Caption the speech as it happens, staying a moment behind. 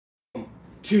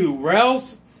to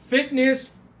Ralph's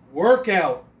Fitness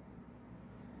Workout.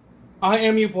 I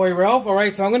am your boy Ralph.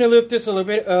 Alright, so I'm going to lift this a little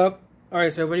bit up.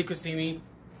 Alright, so everybody can see me.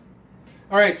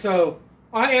 Alright, so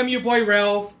I am your boy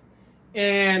Ralph.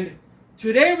 And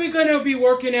today we're going to be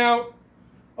working out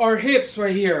our hips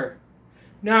right here.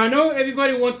 Now I know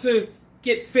everybody wants to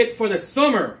get fit for the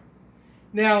summer.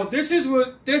 Now this is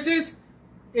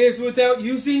without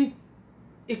using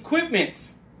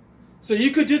equipment. So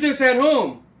you could do this at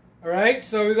home. Alright,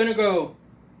 so we're going to go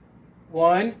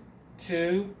 1,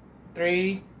 2,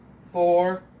 3,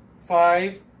 4,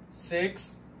 5,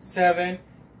 6, 7,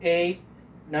 8,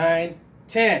 9,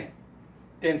 10.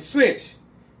 Then switch.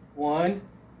 1,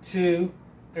 2,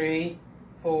 3,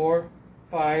 4,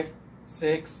 5,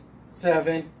 6,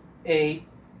 7, 8,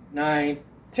 9,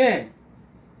 10.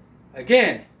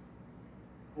 Again.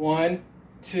 1,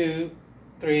 2,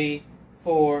 3,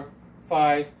 4,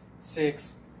 5,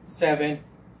 6, 7,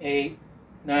 8,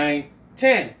 9,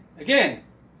 10. Again.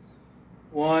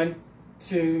 1,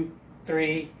 2,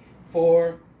 3,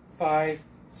 4, 5,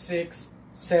 6,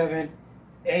 7,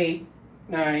 8,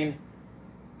 9,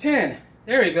 10.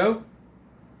 There we go.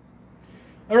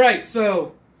 Alright,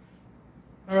 so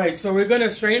we're going to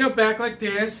straighten up back like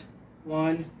this.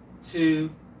 1,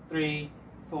 2, 3,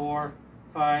 4,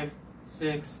 5,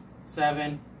 6,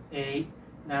 7, 8,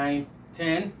 9,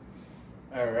 10.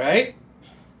 Alright.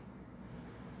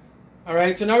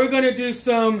 Alright, so now we're going to do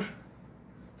some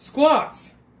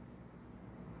squats.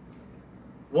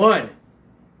 1,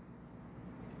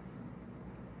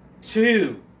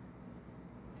 2,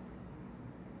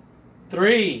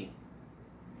 3,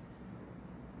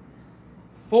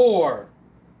 4,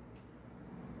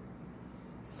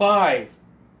 5,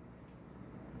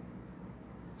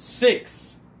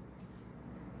 6,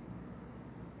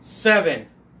 7,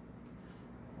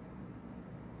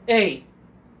 8,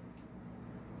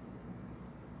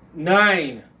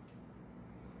 9,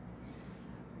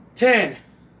 10.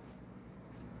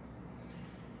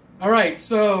 Alright,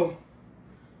 so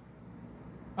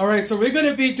we're going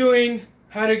to be doing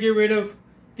how to get rid of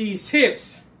these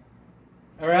hips.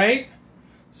 Alright?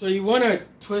 So you want to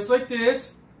twist like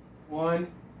this. 1,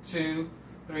 2,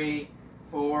 3,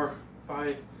 4,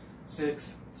 5,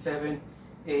 6, 7,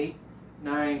 8,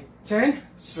 9, 10.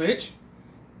 Switch.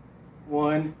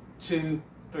 1, 2,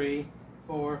 3,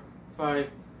 4, 5,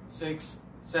 6,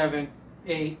 7,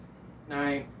 8,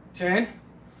 9, 10.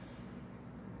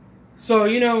 So,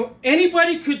 you know,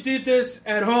 anybody could do this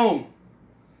at home.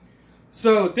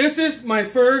 So this is my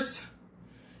first.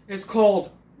 It's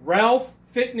called Ralph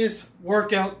Fitness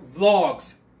Workout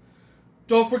Vlogs.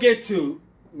 Don't forget to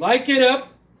like it up,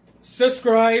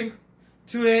 subscribe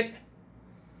to it.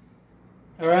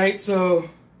 Alright, so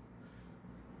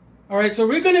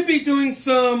we're gonna be doing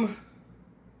some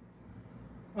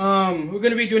we're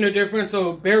gonna be doing a different,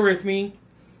 so bear with me.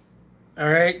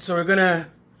 Alright, so we're gonna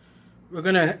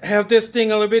have this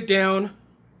thing a little bit down.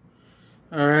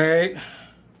 Alright.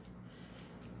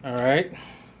 Alright.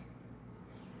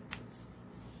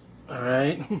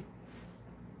 Alright.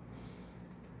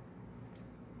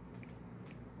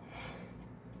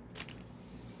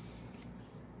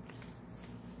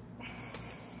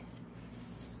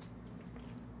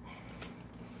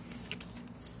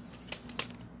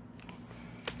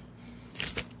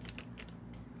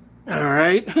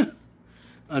 Alright.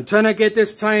 I'm trying to get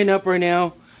this tying up right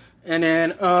now. And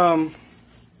then,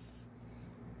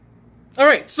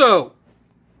 alright, so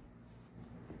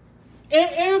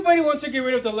everybody wants to get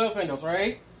rid of the love handles,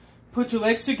 right? Put your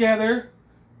legs together.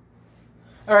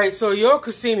 Alright, so y'all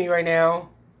can see me right now.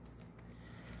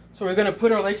 So we're going to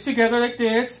put our legs together like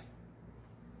this.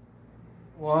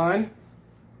 1,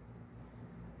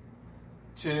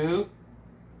 2,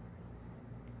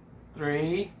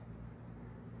 3,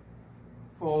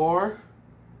 4,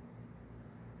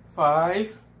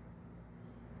 5,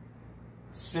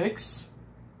 6,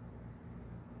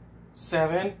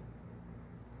 7,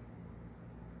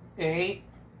 8,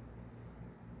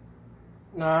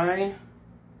 9,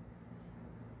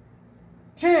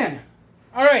 10.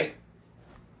 All right.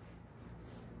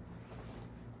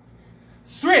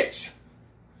 Switch.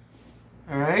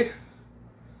 All right.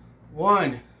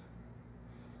 1,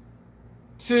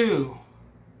 2,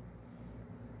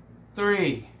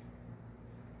 3,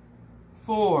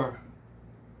 4,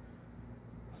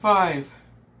 5,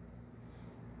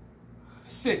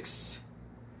 6,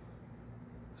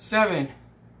 7,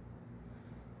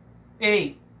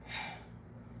 8,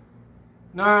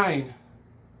 9,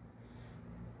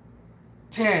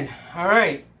 10. All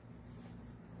right.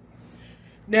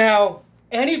 Now,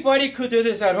 anybody could do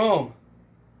this at home.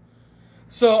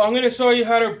 So I'm going to show you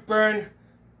how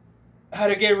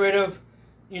to get rid of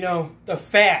you know, the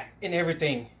fat and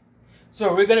everything.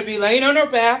 So we're going to be laying on our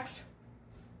backs.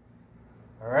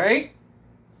 All right.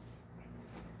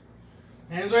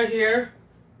 Hands right here.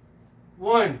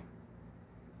 1,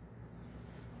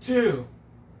 2,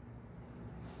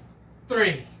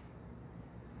 3,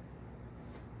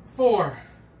 4,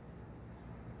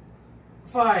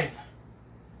 5,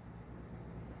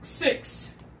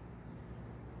 6,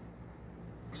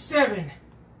 7,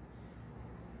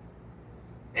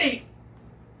 8,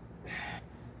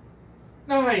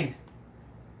 9,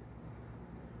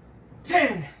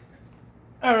 10.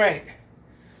 All right.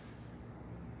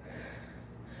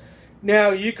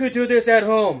 Now you could do this at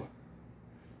home.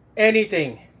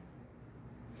 Anything.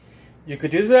 You could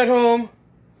do this at home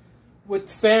with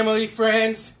family,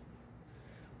 friends.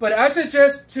 But I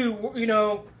suggest to, you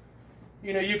know,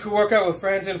 you could work out with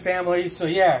friends and family. So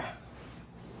yeah.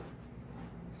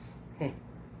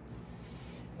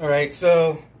 All right,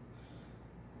 so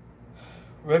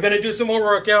we're gonna do some more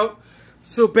workout.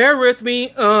 So bear with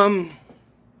me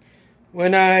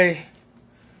when I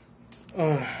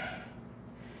all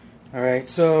right,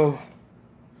 so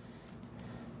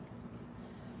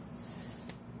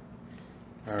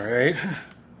all right.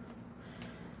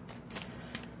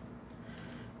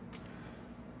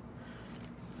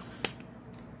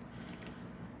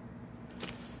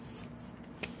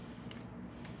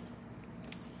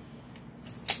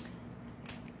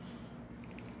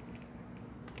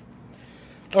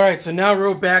 All right, so now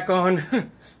we're back on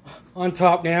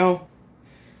top now.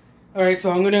 All right,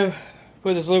 so I'm gonna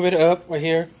put this a little bit up right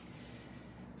here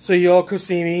so you all could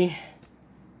see me.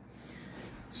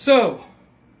 So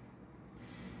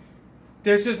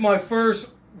this is my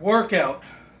first workout.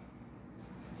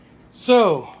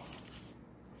 So,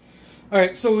 all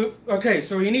right, so okay,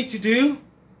 so what you need to do,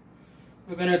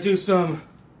 we're gonna do some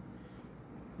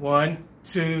 1,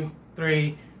 2,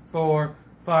 3, 4,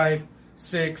 5,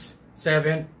 6,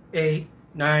 7, 8,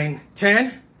 9,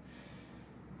 10.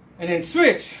 And then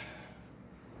switch.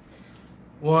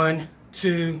 1,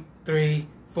 2, 3,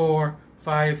 4,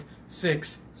 5,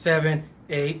 6, 7,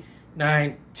 8,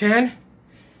 9, 10.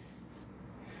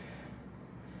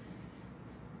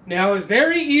 Now it's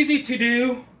very easy to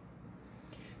do,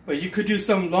 but you could do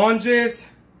some lunges.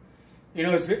 You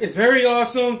know, it's very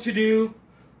awesome to do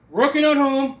working at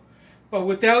home, but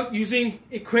without using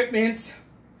equipment.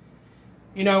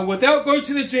 You know, without going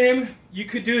to the gym, you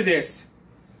could do this.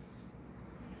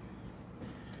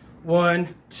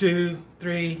 1, 2,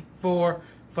 3, 4,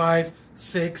 5,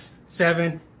 6,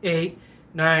 7, 8,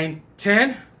 9,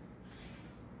 10.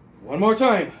 One more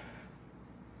time.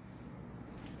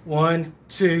 1,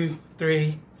 2,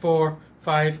 3, 4,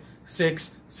 5,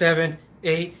 6, 7,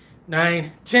 8,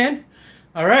 9, 10.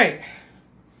 All right.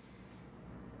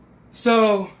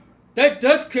 So that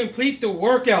does complete the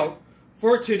workout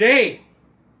for today.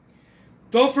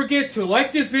 Don't forget to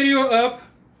like this video up,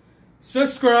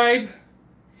 subscribe.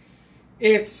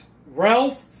 It's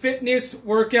Ralph Fitness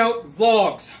Workout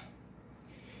Vlogs.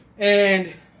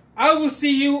 And I will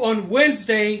see you on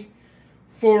Wednesday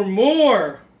for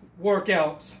more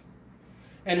workouts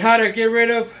and how to get rid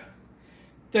of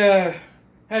the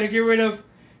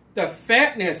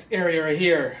fatness area right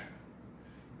here.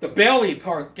 The belly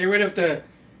part. Get rid of the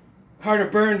how to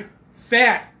burn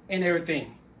fat and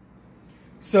everything.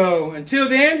 So until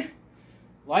then,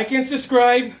 like and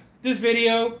subscribe this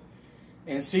video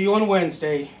and see you on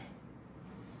Wednesday.